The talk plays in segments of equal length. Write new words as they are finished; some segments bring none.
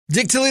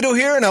Dick Toledo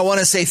here, and I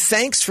want to say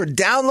thanks for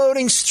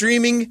downloading,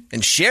 streaming,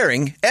 and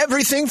sharing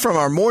everything from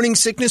our Morning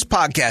Sickness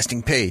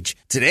podcasting page.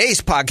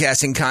 Today's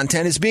podcasting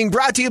content is being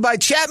brought to you by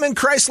Chapman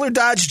Chrysler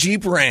Dodge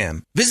Jeep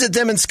Ram. Visit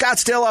them in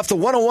Scottsdale off the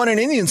 101 in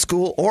Indian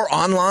School or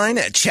online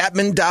at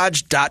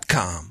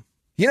chapmandodge.com.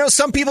 You know,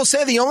 some people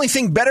say the only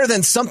thing better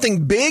than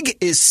something big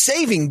is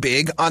saving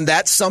big on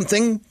that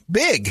something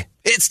big.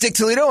 It's Dick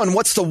Toledo, and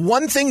what's the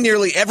one thing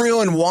nearly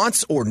everyone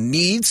wants or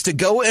needs to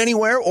go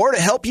anywhere or to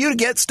help you to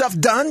get stuff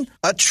done?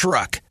 A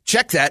truck.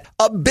 Check that,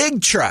 a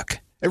big truck.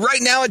 And right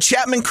now at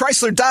Chapman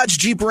Chrysler Dodge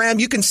Jeep Ram,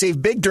 you can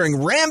save big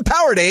during Ram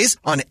Power Days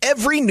on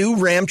every new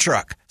Ram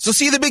truck. So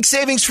see the big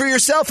savings for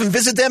yourself and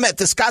visit them at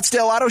the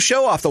Scottsdale Auto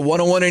Show off the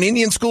 101 in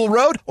Indian School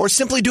Road, or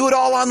simply do it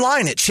all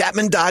online at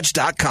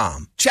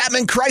chapmandodge.com.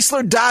 Chapman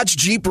Chrysler Dodge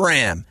Jeep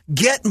Ram.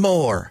 Get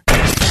more.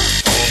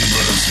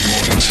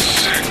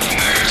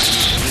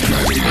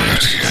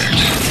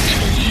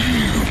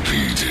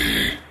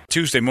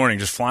 Tuesday morning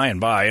just flying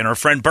by, and our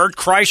friend Bert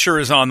Kreischer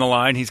is on the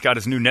line. He's got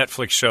his new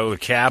Netflix show, The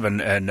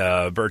Cabin, and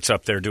Bert's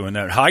up there doing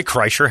that. Hi,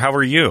 Kreischer. How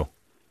are you?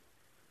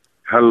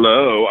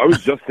 Hello. I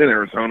was just in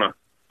Arizona.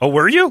 Oh,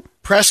 were you?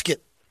 Prescott.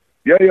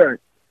 Yeah,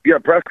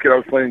 Prescott. I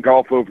was playing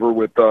golf over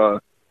with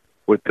Bob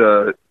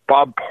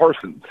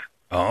Parsons.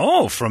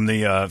 Oh, from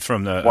the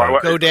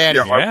GoDaddy.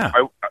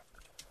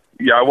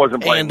 I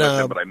wasn't playing with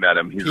him, but I met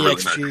him. He's a really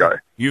nice guy.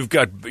 You've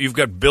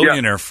got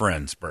billionaire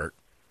friends, Bert.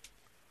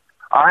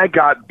 I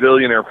got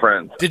billionaire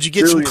friends. Did you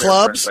get some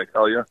clubs? Friends, I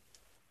tell you.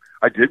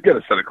 I did get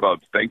a set of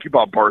clubs. Thank you,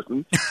 Bob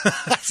Parsons.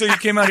 So you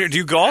came out here. Do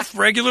you golf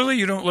regularly?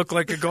 You don't look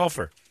like a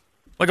golfer.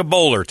 Like a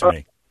bowler to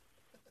me.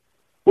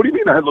 What do you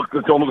mean I don't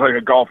look like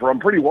a golfer?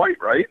 I'm pretty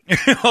white, right?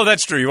 Oh,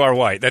 that's true. You are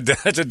white.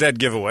 That's a dead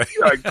giveaway.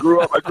 Yeah, I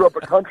grew up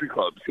at country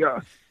clubs,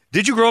 yeah.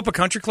 Did you grow up a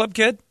country club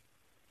kid?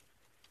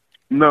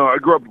 No, I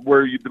grew up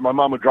where my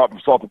mom would drop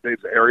us off at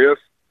Dave's Arias,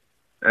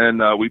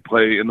 and we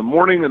play in the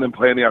morning and then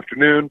play in the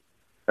afternoon.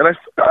 And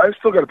I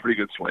still got a pretty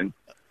good swing.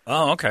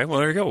 Oh, okay. Well,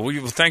 there you go.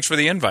 Well, thanks for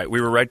the invite. We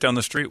were right down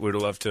the street. We'd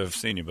have loved to have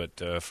seen you,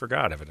 but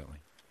forgot, evidently.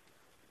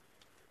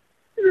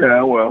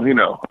 Yeah, well, you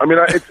know. I mean,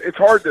 it's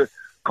hard to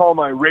call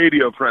my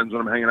radio friends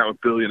when I'm hanging out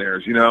with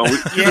billionaires, you know.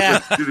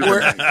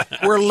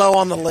 We're low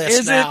on the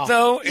list now. Is it,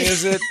 though?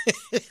 Is it?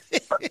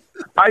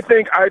 I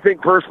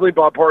think personally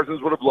Bob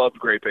Parsons would have loved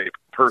Grape Ape,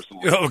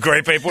 personally. Oh,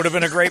 Grape Ape would have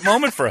been a great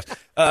moment for us.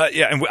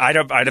 And I'd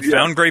have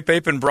found Grape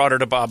Ape and brought her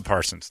to Bob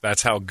Parsons.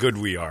 That's how good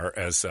we are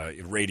as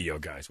radio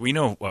guys. We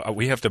know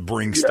we have to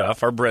bring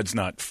stuff. Our bread's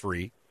not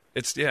free.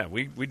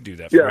 We do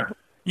that for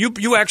you.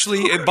 You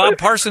actually, Bob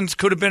Parsons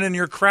could have been in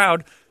your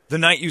crowd the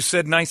night you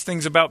said nice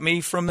things about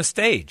me from the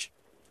stage.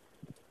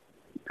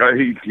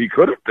 He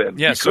could have been.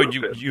 Yeah, so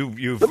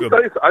you.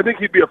 I think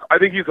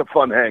he's a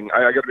fun hang.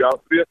 I got to be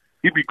honest with you.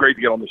 He'd be great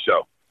to get on the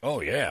show.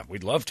 Oh, yeah,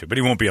 we'd love to. But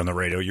he won't be on the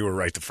radio. You were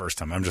right the first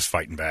time. I'm just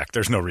fighting back.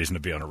 There's no reason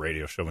to be on a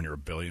radio show when you're a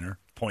billionaire.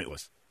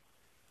 Pointless.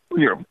 I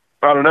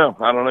don't know.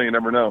 You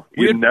never know.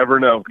 Never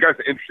know. The guy's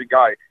an interesting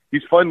guy.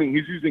 He's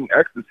using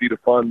ecstasy to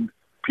fund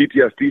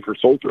PTSD for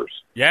soldiers.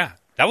 Yeah,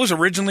 that was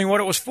originally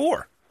what it was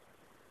for.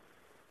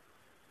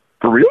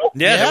 For real?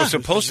 Yeah, that was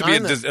supposed to be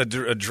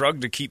a drug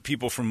to keep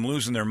people from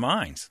losing their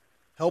minds.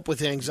 Help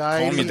with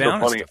anxiety. Calm you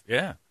down and stuff.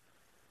 Yeah.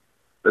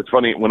 It's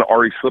funny, when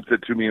Ari slipped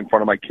it to me in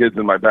front of my kids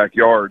in my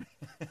backyard,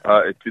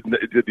 it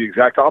did the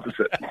exact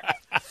opposite.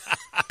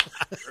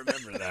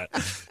 Remember that.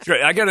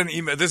 Great. I got an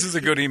email. This is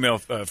a good email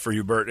for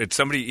you, Bert.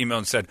 Somebody emailed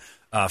and said,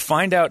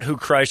 find out who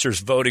Kreischer's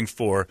voting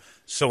for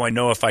so I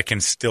know if I can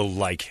still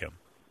like him.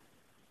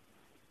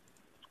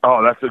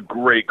 Oh, that's a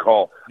great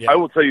call. Yeah. I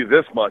will tell you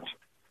this much.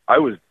 I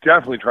was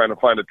definitely trying to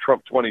find a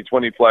Trump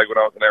 2020 flag when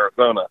I was in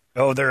Arizona.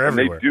 Oh, they're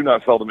everywhere. And they do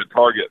not sell them at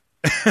Target.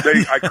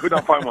 I could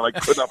not find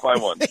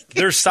one.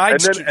 There's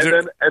sides.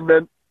 And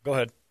then go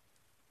ahead.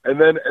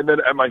 And then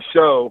at my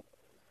show,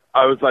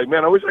 I was like,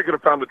 man, I wish I could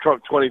have found the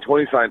Trump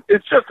 2020 sign.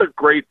 It's a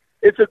great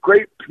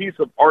piece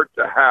of art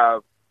to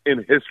have in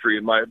history,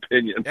 in my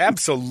opinion.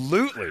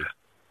 Absolutely.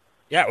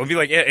 Yeah, it would be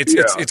like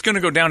it's going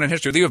to go down in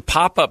history. They have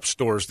pop-up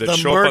stores that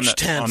show up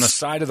on the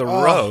side of the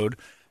road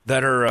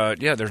that are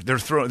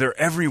they're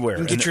everywhere.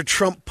 You can get your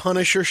Trump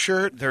Punisher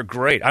shirt. They're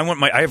great.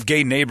 I have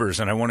gay neighbors,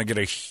 and I want to get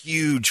a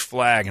huge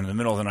flag in the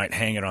middle of the night,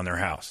 hang it on their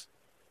house.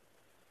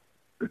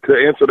 To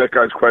answer that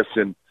guy's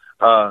question,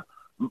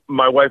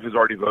 my wife has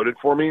already voted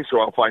for me,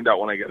 so I'll find out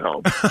when I get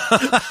home.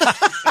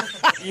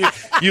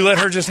 You let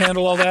her just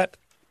handle all that?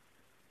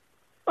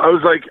 I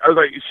was like,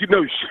 she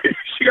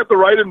got the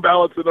write-in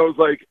ballots, and I was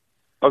like,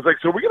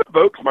 so are we going to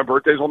vote? Because my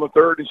birthday's on the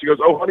 3rd, and she goes,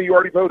 oh, honey, you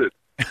already voted.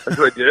 I said,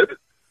 I did.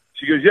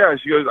 She goes, yeah.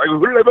 She goes, I go,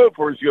 who did I vote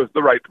for? She goes,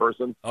 the right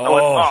person. Oh. I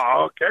went,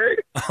 oh,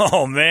 okay.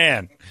 Oh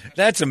man,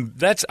 that's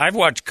I've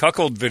watched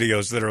cuckold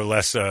videos that are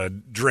less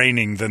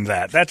draining than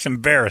that. That's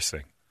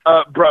embarrassing.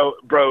 Bro.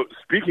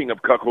 Speaking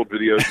of cuckold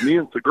videos, me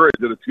and Segura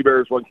did a Two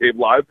Bears One Cave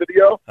live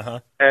video,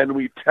 and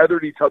we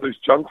tethered each other's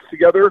junks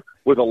together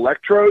with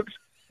electrodes,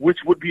 which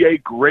would be a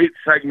great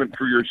segment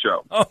for your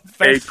show. Oh,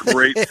 a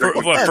great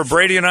segment for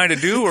Brady and I to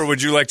do, or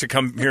would you like to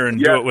come here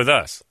and do it with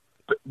us?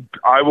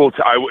 I will.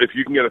 If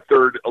you can get a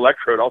third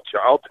electrode,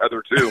 I'll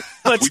tether too.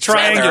 Let's We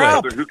try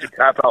triangulate. together who can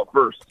tap out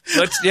first.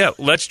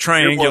 Let's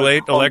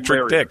triangulate electric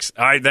hilarious.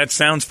 dicks. That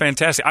sounds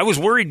fantastic. I was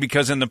worried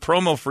because in the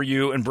promo for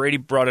you, and Brady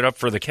brought it up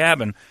for the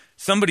cabin,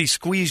 somebody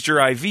squeezed your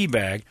IV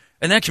bag,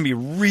 and that can be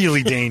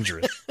really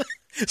dangerous.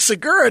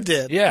 Segura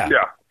did. Yeah.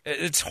 Yeah.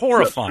 It's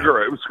horrifying.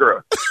 Segura. It was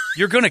Segura.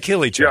 You're going to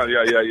kill each Yeah, other.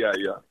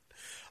 yeah.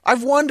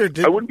 I've wondered.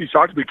 I wouldn't be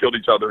shocked if we killed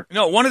each other.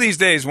 No, one of these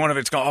days, one of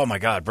it's going, oh, my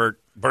God,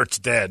 Bert's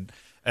dead.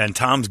 And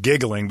Tom's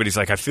giggling, but he's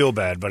like, I feel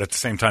bad. But at the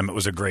same time, it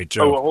was a great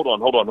joke. Oh, well,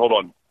 hold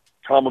on.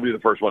 Tom will be the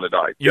first one to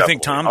die. You Definitely.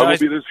 think Tom I will dies?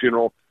 be at his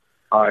funeral.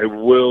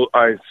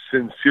 I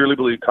sincerely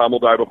believe Tom will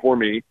die before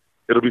me.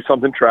 It'll be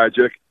something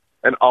tragic.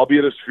 And I'll be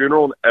at his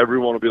funeral, and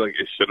everyone will be like,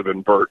 it should have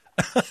been Bert.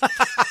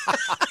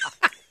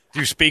 Do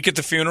you speak at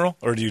the funeral,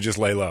 or do you just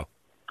lay low?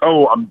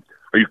 Oh,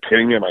 are you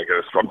kidding me?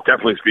 I'm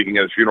definitely speaking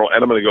at his funeral,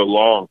 and I'm going to go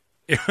long.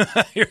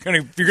 You're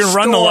gonna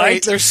run the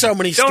light. There's so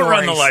many Don't stories.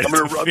 run the light. I'm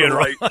going to run the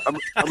light.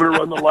 I'm going to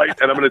run the light,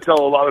 and I'm going to tell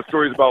a lot of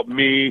stories about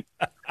me,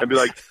 and be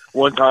like,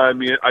 one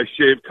time I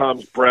shaved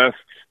Tom's breast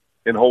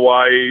in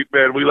Hawaii.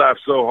 Man, we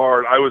laughed so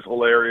hard. I was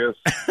hilarious.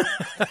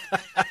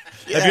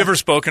 Have you ever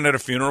spoken at a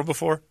funeral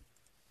before?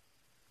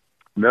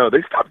 No,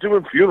 they stopped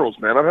doing funerals,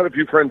 man. I've had a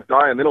few friends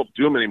die, and they don't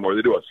do them anymore.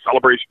 They do a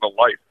celebration of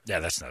life. Yeah,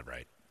 that's not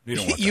right. You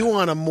don't want You that.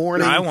 want a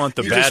morning. No, I want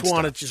the you bad just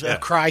want stuff. it just Yeah. a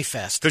cry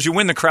fest. Because you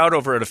win the crowd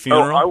over at a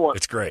funeral. I want-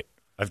 it's great.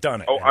 I've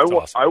done it. Oh, and I it's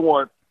want, awesome. I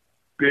want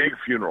big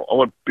funeral. I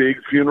want big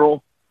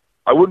funeral.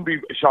 I wouldn't be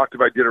shocked if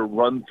I did a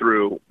run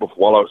through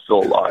while I was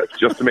still alive,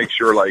 just to make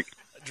sure, like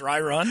Dry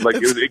run. it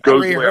goes the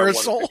way I want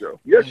rehearsal? it to go.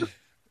 Yeah, just,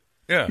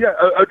 Yeah.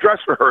 a dress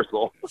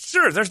rehearsal.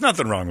 Sure. There's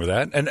nothing wrong with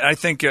that. And I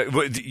think.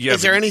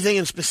 Is there anything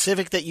in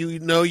specific that you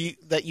know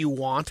that you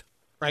want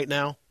right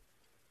now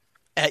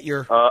at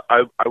your?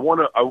 I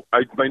want to.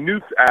 My new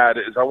ad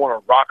is I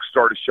want a rock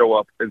star to show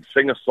up and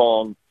sing a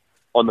song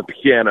on the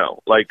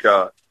piano, like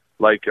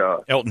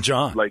Elton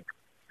John?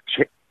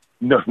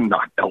 No,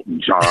 not Elton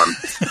John.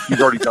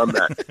 He's already done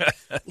that.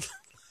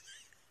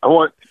 I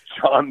want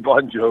John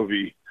Bon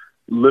Jovi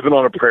living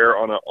on a prayer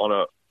on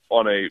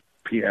a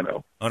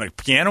piano. On a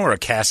piano or a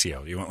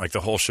Casio? You want like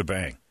the whole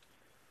shebang?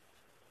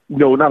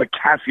 No, not a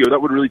Casio.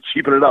 That would really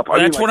cheapen it up.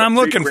 That's what I'm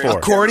looking for.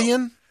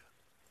 Accordion?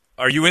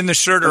 Are you in the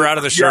shirt or out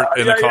of the shirt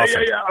in the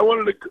coffin? Yeah. I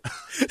wanted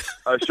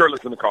to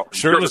shirtless in the coffin.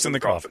 Shirtless in the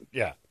coffin.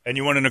 Yeah. And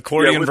you want an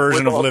accordion with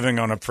version of all- Living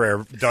on a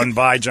Prayer done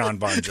by John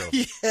Bon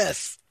Jovi.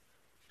 Yes.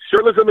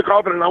 Shirtless in the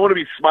coffin, and I want to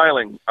be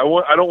smiling. I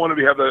don't want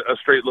to have a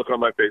straight look on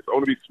my face. I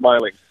want to be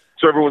smiling.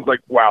 So everyone's like,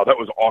 "Wow, that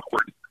was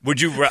awkward."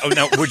 Would you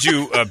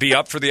be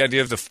up for the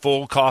idea of the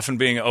full coffin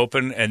being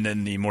open and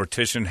then the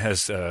mortician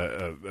has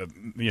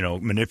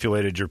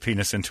manipulated your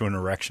penis into an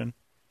erection?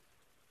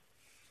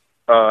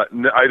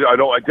 No, I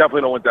don't. I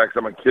definitely don't want that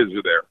because my kids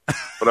are there.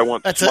 But I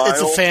want It's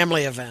smile. a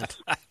family event.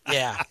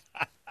 Yeah.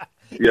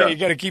 Yeah, You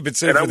got to keep it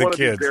safe and for I the want to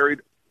be kids. buried.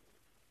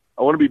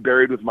 I want to be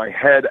buried with my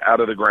head out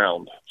of the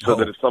ground, so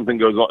that if something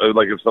goes on,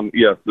 like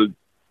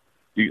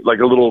like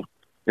a little,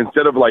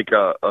 instead of like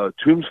a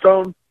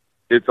tombstone,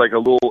 it's like a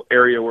little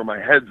area where my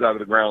head's out of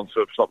the ground.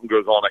 So if something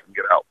goes on, I can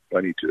get out if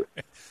I need to.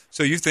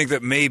 So you think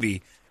that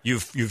maybe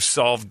you've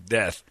solved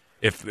death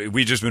if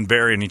we just been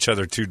burying each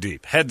other too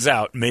deep? Heads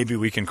out, maybe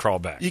we can crawl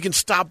back. You can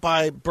stop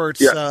by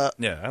Bert's Yeah.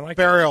 I like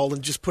that. burial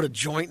and just put a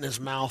joint in his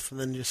mouth and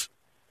then just.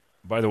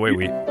 By the way,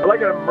 I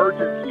like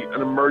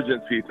an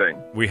emergency thing.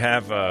 we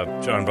have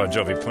John Bon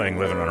Jovi playing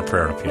Living on a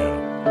Prayer on a piano.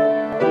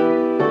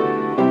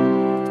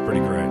 It's pretty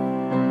great.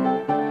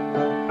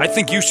 I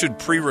think you should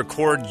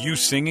pre-record you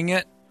singing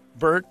it,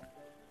 Bert.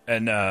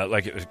 And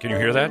can you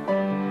hear that?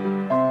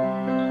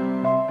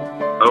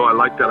 Oh, I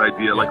like that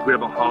idea. Like we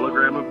have a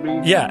hologram of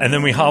me. Yeah, and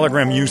then we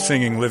hologram you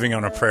singing Living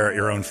on a Prayer at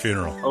your own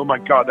funeral. Oh my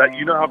God,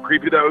 you know how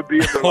creepy that would be?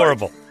 If they're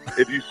Horrible. Like,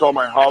 if you saw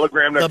my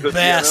hologram next The to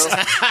best. the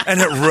piano,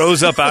 And it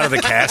rose up out of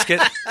the casket.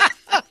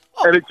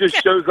 and it just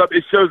shows up.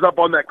 It shows up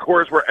on that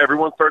chorus where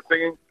everyone starts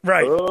singing.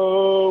 Right.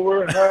 Oh,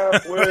 we're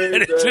halfway And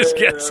it just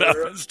gets there. up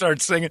and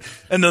starts singing.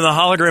 And then the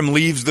hologram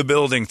leaves the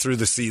building through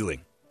the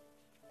ceiling.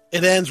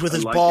 It ends with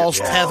his like balls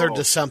it. tethered Wow.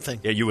 to something.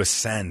 Yeah, you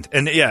ascend.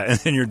 And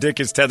then your dick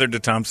is tethered to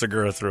Tom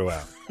Segura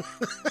throughout.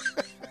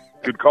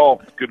 Good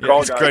call. Good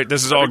call, it's guys. great.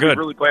 This is I all think we've good.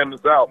 really planned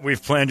this out.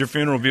 We've planned your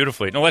funeral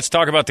beautifully. Now let's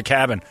talk about the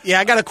cabin. Yeah,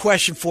 I got a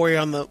question for you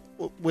on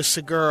with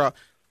Segura.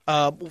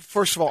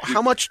 First of all,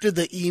 how much did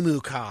the emu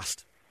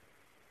cost?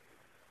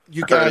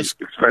 You guys,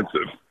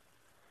 Expensive.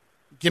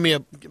 give me a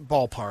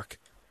ballpark.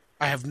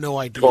 I have no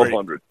idea.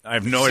 $1,200. I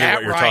have no Is idea that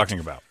what you're right? talking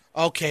about.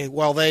 Okay,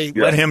 well they.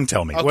 Yeah. Let him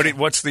tell me. Okay.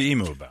 What's the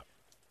emu about?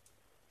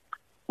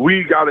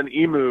 We got an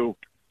emu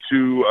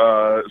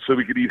to so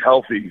we could eat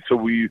healthy.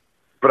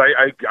 But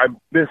I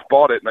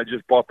misbought it, and I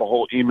just bought the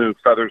whole emu,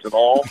 feathers and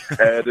all,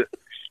 head,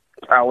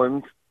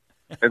 talons,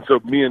 and so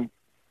me and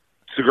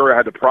Segura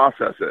had to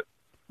process it,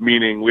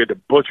 meaning we had to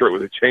butcher it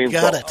with a chainsaw.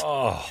 Got it.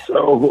 Oh,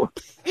 So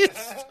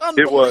It's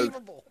It was.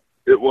 unbelievable.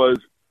 it was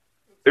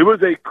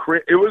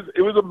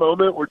a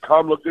moment where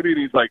Tom looked at me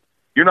and he's like,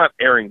 "You're not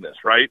airing this,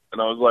 right?"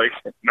 And I was like,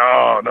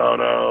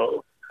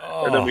 "No."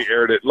 And then we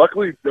aired it.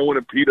 Luckily, no one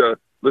in PETA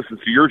listens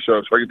to your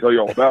show, so I can tell you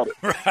all about it.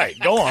 Right.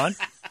 Go on.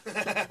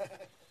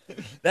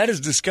 That is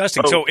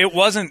disgusting. So it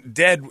wasn't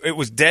dead. It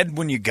was dead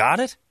when you got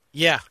it?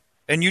 Yeah.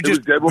 And you It just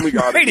was dead when we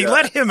got Brady, it. Yeah.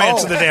 let him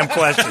answer the damn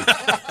question.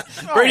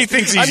 Brady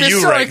thinks he's I'm just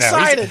you so right now.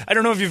 excited. I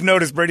don't know if you've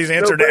noticed Brady's No,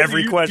 answer to Brady,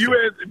 every question.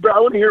 But I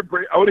want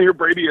to hear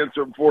Brady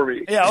answer them for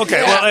me. Yeah,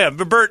 okay. Yeah. Well, yeah,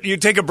 but Bert, you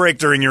take a break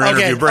during your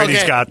interview.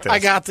 Brady's got this. I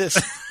got this.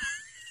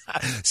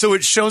 So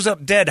it shows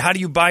up dead. How do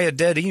you buy a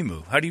dead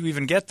emu? How do you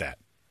even get that?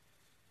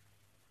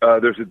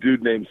 There's a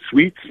dude named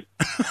Sweets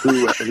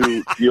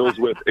who deals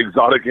with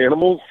exotic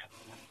animals.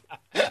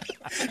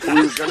 We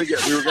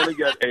were gonna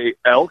get a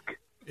elk,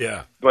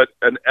 Yeah. but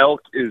an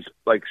elk is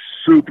like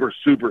super,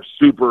 super,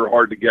 super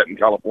hard to get in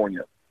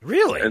California.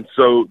 Really? And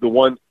so the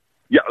one,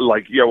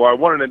 well, I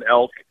wanted an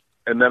elk,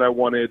 and then I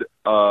wanted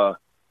a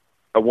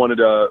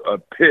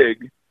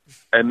pig,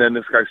 and then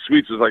this guy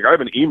Sweets was like, I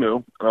have an emu,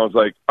 and I was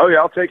like, oh yeah,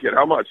 I'll take it.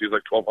 How much? He was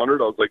like $1,200.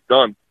 I was like,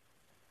 done.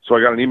 So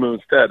I got an emu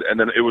instead, and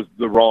then it was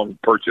the wrong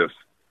purchase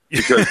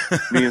because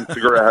me and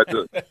Segura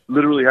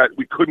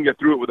we couldn't get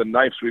through it with a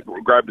knife, so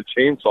we grabbed a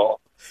chainsaw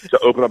to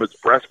open up its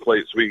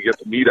breastplate so we could get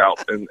the meat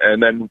out,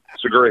 and then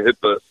Segura hit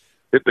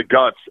the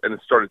guts, and it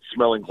started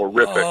smelling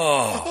horrific.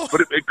 Oh.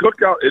 But it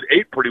cooked out. It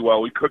ate pretty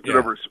well. We cooked it Yeah.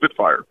 over a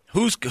Spitfire.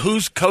 Who's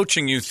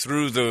coaching you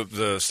through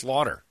the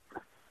slaughter?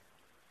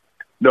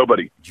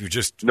 Nobody. You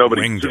just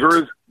Nobody. winged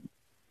it.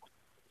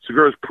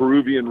 Segura's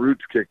Peruvian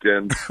roots kicked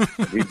in.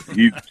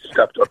 he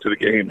stepped up to the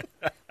game.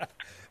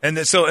 And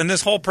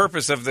this whole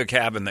purpose of the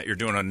cabin that you're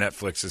doing on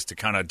Netflix is to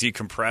kind of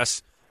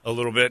decompress a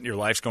little bit. Your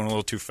life's going a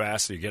little too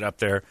fast, so you get up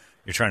there.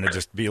 You're trying to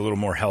just be a little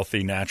more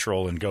healthy,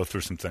 natural, and go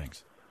through some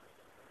things.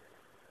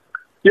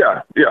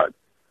 Yeah.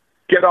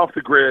 Get off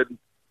the grid,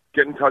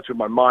 get in touch with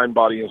my mind,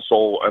 body, and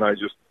soul, and I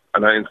just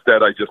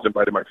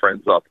invited my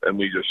friends up, and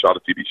we just shot a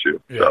TV shoot.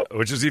 Yeah,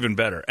 which is even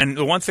better. And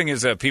the one thing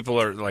is that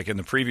people are, like in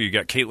the preview, you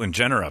got Caitlyn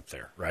Jenner up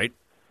there, right?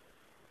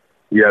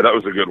 Yeah, that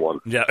was a good one.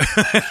 Yeah.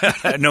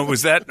 No,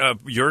 was that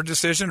your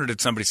decision, or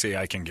did somebody say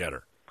I can get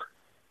her?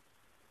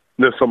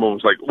 No, someone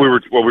was like, we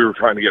were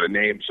trying to get a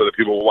name so that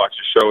people will watch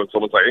the show, and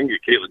someone's like, I can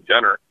get Caitlyn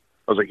Jenner.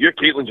 I was like, you have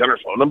Caitlyn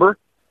Jenner's phone number?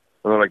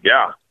 And they're like,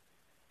 yeah.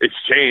 It's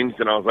changed,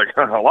 and I was like,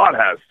 a lot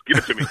has. Give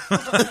it to me.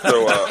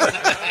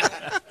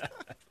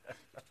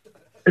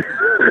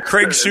 So,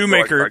 Craig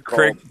Shoemaker. I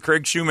called.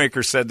 Craig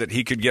Shoemaker said that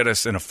he could get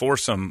us in a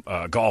foursome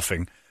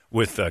golfing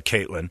with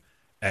Caitlyn,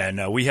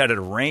 and we had it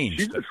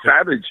arranged. She's a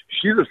savage.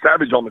 She's a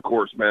savage on the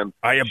course, man.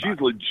 She's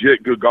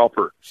legit good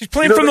golfer. She's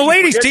playing from the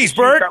ladies' tees,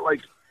 Bert.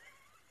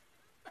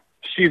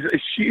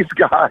 She's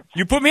got.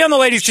 You put me on the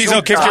ladies' tees,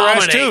 I'll kick your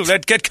ass too.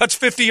 That cuts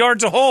 50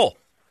 yards a hole.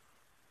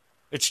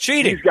 It's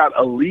cheating. He's got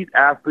elite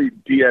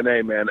athlete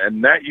DNA, man,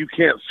 and that you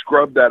can't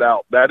scrub that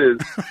out. That is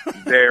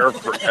there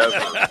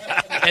forever.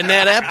 In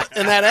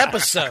that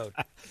episode.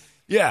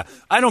 Yeah,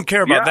 I don't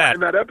care about that.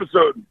 In that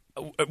episode.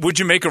 Would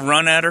you make a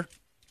run at her?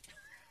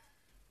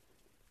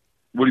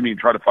 What do you mean,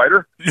 try to fight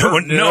her?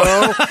 No.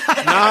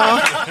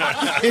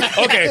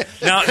 Okay,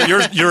 now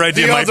your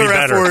idea might be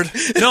better.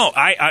 No,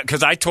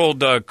 because I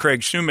told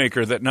Craig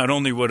Shoemaker that not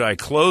only would I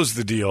close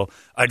the deal,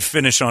 I'd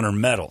finish on her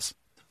medals.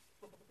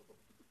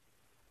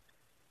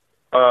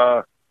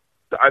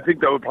 I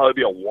think that would probably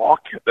be a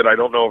walk that I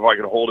don't know if I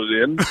can hold it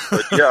in.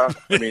 But yeah,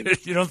 I mean,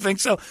 you don't think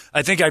so?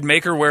 I think I'd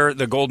make her wear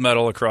the gold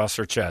medal across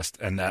her chest,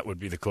 and that would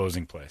be the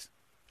closing place.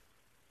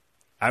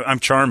 I'm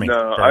charming.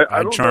 No,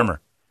 I'd charm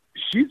her.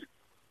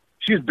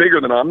 She's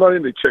bigger than I'm not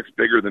into chicks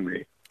bigger than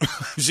me.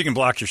 She can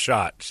block your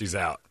shot. She's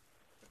out.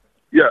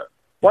 Yeah.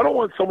 Well, I don't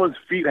want someone's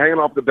feet hanging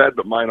off the bed,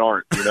 but mine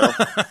aren't. You know.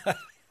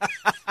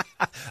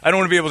 I don't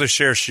want to be able to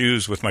share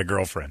shoes with my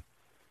girlfriend.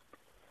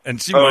 And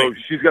she's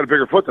got a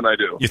bigger foot than I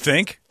do. You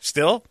think?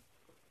 Still?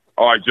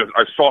 Oh, I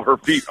saw her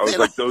feet. I was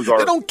like, those are.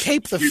 They don't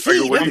cape the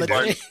feet on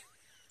the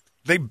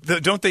They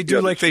don't they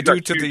do like they do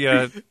to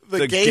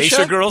the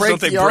geisha girls? Don't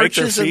they break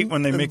their feet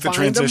when they make the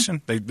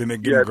transition? They give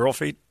them girl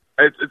feet.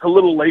 It's a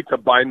little late to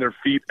bind their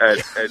feet at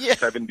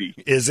 70.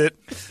 Is it?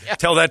 Yeah.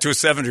 Tell that to a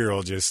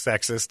 70-year-old, you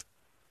sexist.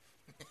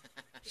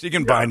 She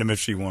can bind them if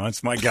she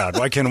wants. My God,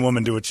 why can't a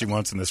woman do what she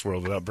wants in this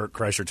world without Bert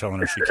Kreischer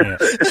telling her she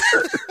can't?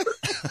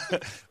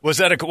 Was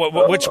that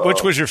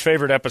which was your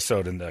favorite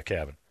episode in the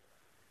cabin?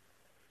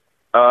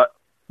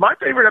 My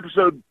favorite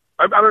episode,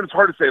 I don't know, it's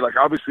hard to say. Like,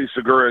 obviously,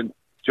 Segura and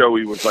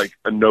Joey was like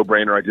a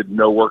no-brainer. I did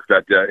no work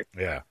that day.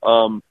 Yeah.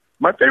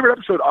 My favorite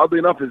episode, oddly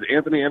enough, is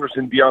Anthony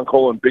Anderson, Dion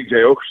Cole, and Big J.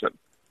 Okerson.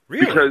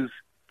 Really? Because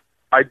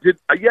I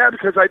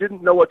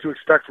didn't know what to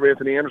expect from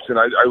Anthony Anderson.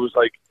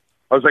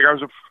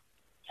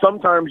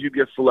 Sometimes you'd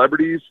get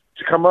celebrities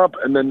to come up,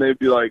 and then they'd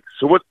be like,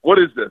 "So what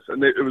is this?"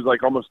 And it was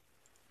like almost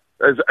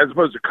as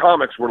opposed to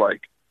comics were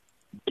like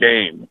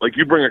game. Like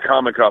you bring a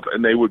comic up,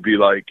 and they would be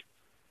like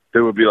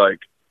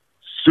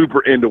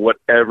super into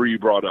whatever you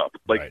brought up,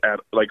 like right.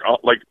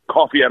 like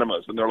coffee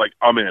enemas, and they're like,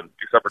 "I'm in,"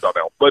 except for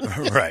Donnell. But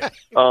right.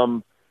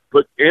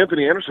 But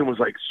Anthony Anderson was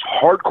like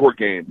hardcore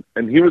game,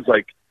 and he was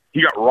like.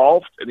 He got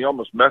rolfed, and he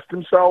almost messed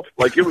himself.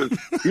 Like, he was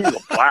a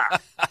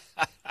blast.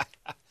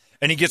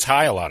 And he gets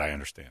high a lot, I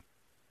understand.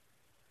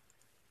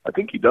 I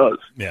think he does.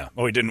 Yeah.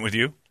 Oh, he didn't with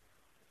you?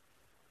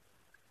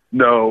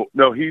 No,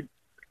 we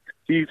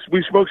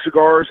smoked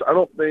cigars. I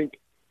don't think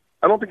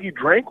he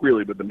drank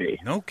really with me.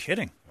 No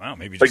kidding. Wow,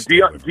 maybe Like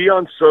just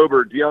Dion's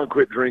sober. Dion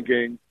quit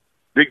drinking.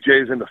 Big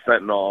J's into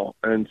fentanyl,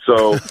 and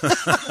so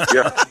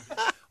yeah.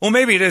 Well,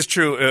 maybe it is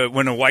true.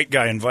 When a white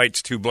guy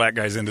invites two black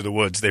guys into the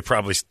woods, they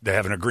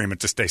have an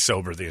agreement to stay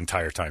sober the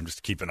entire time, just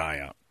to keep an eye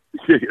out.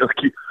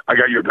 I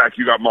got your back.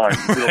 You got mine.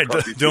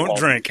 Don't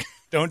drink.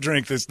 Don't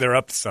drink this. They're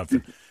up to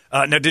something.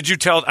 Now, did you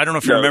tell? I don't know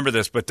if you remember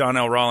this, but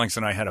Donnell Rawlings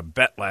and I had a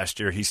bet last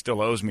year. He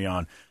still owes me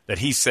on that.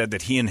 He said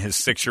that he and his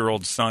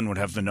 6-year-old son would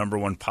have the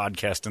 #1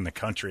 podcast in the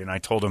country, and I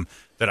told him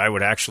that I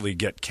would actually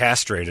get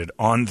castrated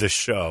on this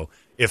show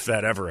if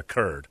that ever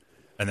occurred.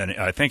 And then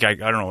I think I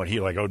don't know what he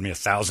owed me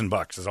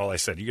 $1,000 is all I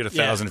said. You get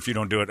 $1,000 if you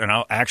don't do it, and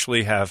I'll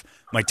actually have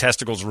my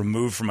testicles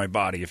removed from my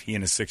body if he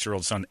and his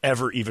 6-year-old son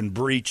ever even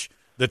breach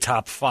the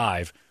top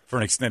 5 for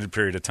an extended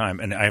period of time.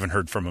 And I haven't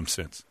heard from him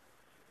since.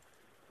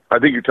 I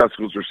think your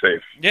testicles are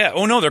safe. Yeah.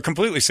 Oh no, they're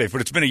completely safe.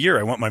 But it's been a year.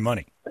 I want my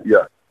money.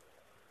 Yeah.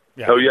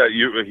 Yeah. Oh yeah.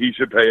 He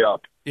should pay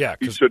up. Yeah.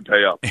 He should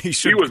pay up.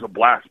 He was a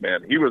blast,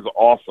 man. He was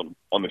awesome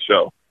on the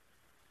show.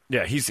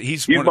 Yeah.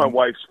 He's my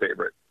wife's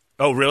favorite.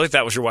 Oh really?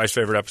 That was your wife's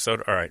favorite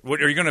episode? All right.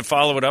 What, are you going to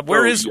follow it up?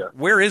 Where is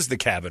the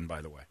cabin,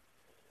 by the way?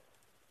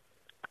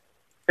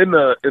 In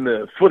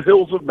the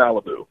foothills of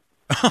Malibu.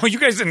 Oh, you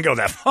guys didn't go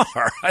that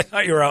far. I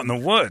thought you were out in the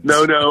woods.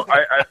 No.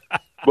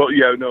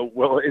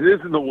 Well, it is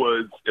in the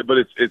woods, but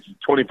it's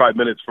 25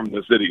 minutes from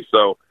the city,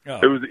 so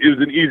it was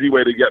an easy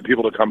way to get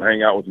people to come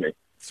hang out with me.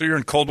 So you're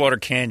in Coldwater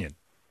Canyon.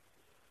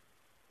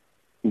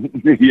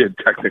 Yeah,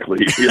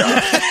 technically,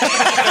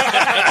 yeah.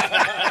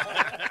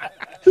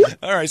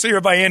 All right, so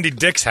you're by Andy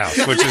Dick's house,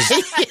 which is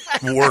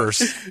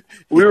worse.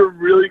 We were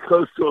really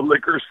close to a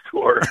liquor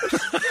store.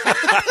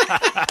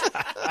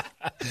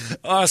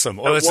 Awesome.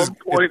 Well, at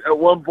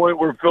one point,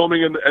 we're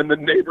filming, and the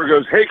neighbor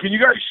goes, "Hey, can you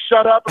guys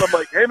shut up?" And I'm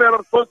like, "Hey, man,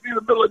 I'm supposed to be in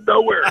the middle of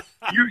nowhere.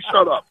 You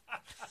shut up."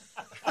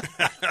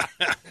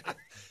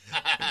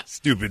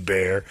 Stupid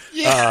bear.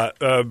 Yeah.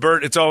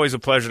 Bert, it's always a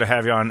pleasure to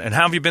have you on. And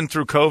how have you been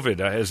through COVID?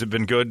 Has it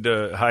been good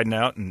hiding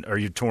out? And are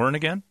you touring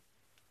again?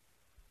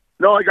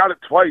 No, I got it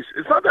twice.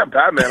 It's not that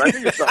bad, man. I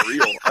think it's not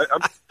real.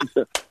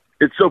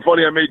 It's so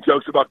funny. I made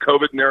jokes about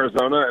COVID in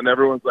Arizona, and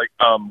everyone's like,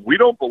 we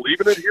don't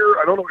believe in it here.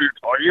 I don't know what you're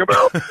talking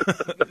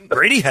about.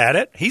 Brady had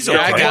it. He's okay.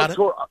 I got it.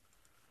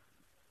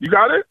 You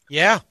got it?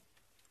 Yeah.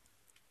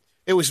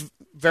 It was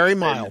very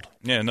mild.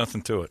 Yeah,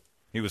 nothing to it.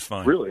 He was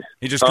fine. Really?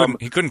 He just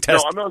couldn't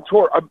test. No, I'm on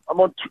tour.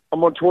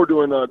 I'm on tour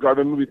doing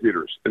drive-in movie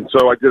theaters, and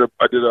so I did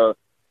a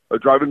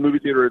drive-in movie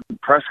theater in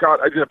Prescott.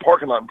 I did a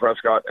parking lot in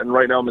Prescott, and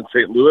right now I'm in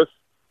St. Louis.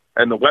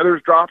 And the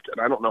weather's dropped,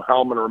 and I don't know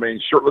how I'm going to remain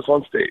shirtless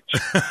on stage.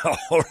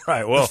 All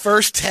right. Well, the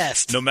first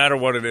test. No matter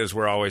what it is,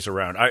 we're always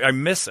around. I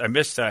miss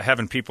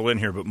having people in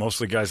here, but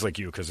mostly guys like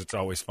you because it's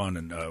always fun,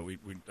 and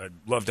I'd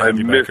love to have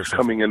you back. I miss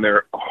coming in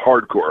there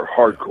hardcore.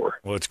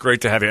 Well, it's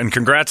great to have you, and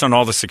congrats on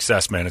all the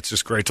success, man. It's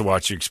just great to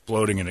watch you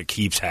exploding, and it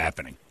keeps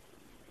happening.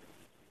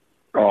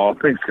 Oh,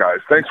 thanks, guys.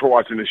 Thanks for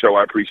watching the show.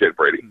 I appreciate it,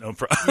 Brady. No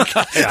problem.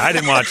 Yeah, I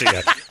didn't watch it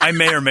yet. I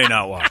may or may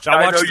not watch.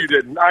 I know you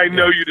didn't.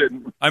 You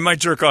didn't. I might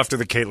jerk off to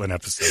the Caitlyn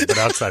episode, but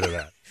outside of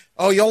that.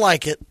 Oh, you'll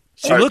like it.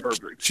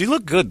 She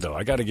looked good, though.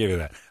 I got to give you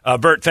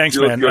that. Bert, thanks,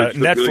 man.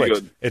 Netflix.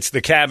 Really it's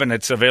The Cabin.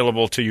 It's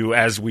available to you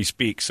as we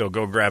speak, so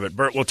go grab it.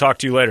 Bert, we'll talk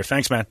to you later.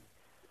 Thanks, man.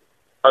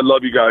 I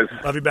love you guys.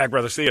 Love you back,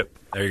 brother. See you.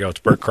 There you go. It's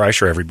Bert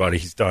Kreischer, everybody.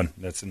 He's done.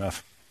 That's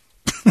enough.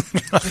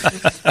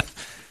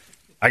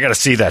 I got to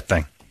see that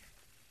thing.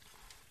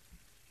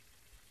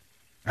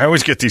 I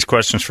always get these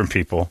questions from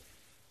people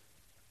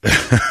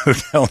who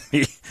tell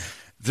me,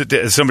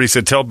 somebody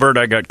said, tell Bert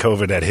I got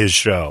COVID at his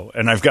show.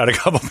 And I've got a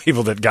couple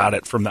people that got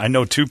it I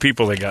know 2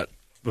 people they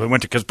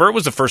went to, because Bert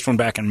was the first one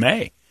back in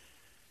May.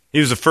 He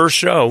was the first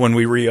show when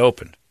we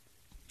reopened.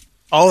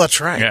 Oh,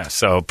 that's right. Yeah,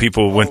 so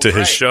people went to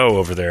his show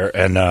over there,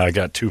 and I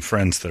got 2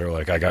 friends that are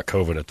like, I got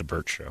COVID at the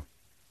Bert show.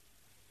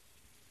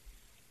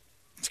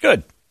 It's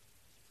good.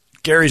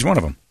 Gary's one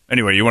of them.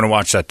 Anyway, you want to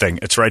watch that thing.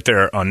 It's right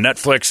there on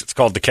Netflix. It's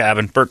called The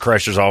Cabin. Bert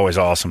Kreischer's always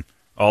awesome.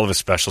 All of his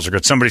specials are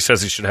good. Somebody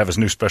says he should have his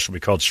new special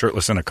be called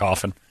Shirtless in a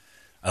Coffin.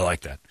 I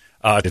like that.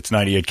 It's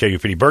 98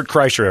 KUPD. Bert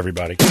Kreischer,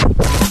 everybody.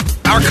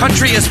 Our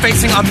country is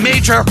facing a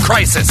major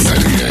crisis.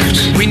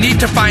 98. We need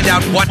to find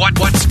out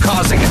what's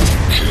causing it.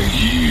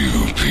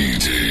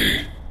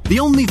 KUPD. The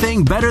only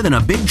thing better than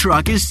a big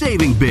truck is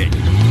saving big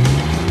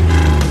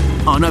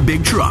on a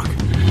big truck.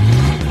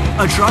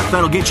 A truck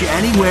that'll get you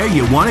anywhere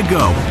you want to go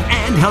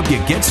and help you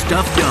get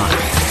stuff done.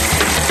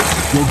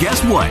 Well,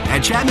 guess what? At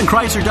Chapman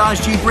Chrysler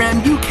Dodge Jeep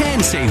Ram, you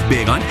can save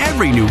big on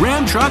every new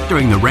Ram truck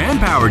during the Ram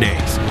Power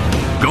Days.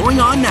 Going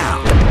on now.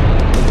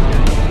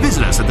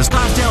 Visit us at the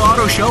Scottsdale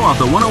Auto Show off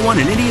the 101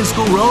 and Indian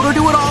School Road, or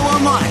do it all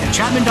online at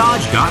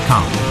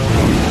ChapmanDodge.com.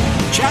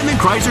 Chapman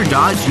Chrysler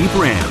Dodge Jeep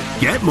Ram.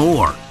 Get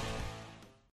more.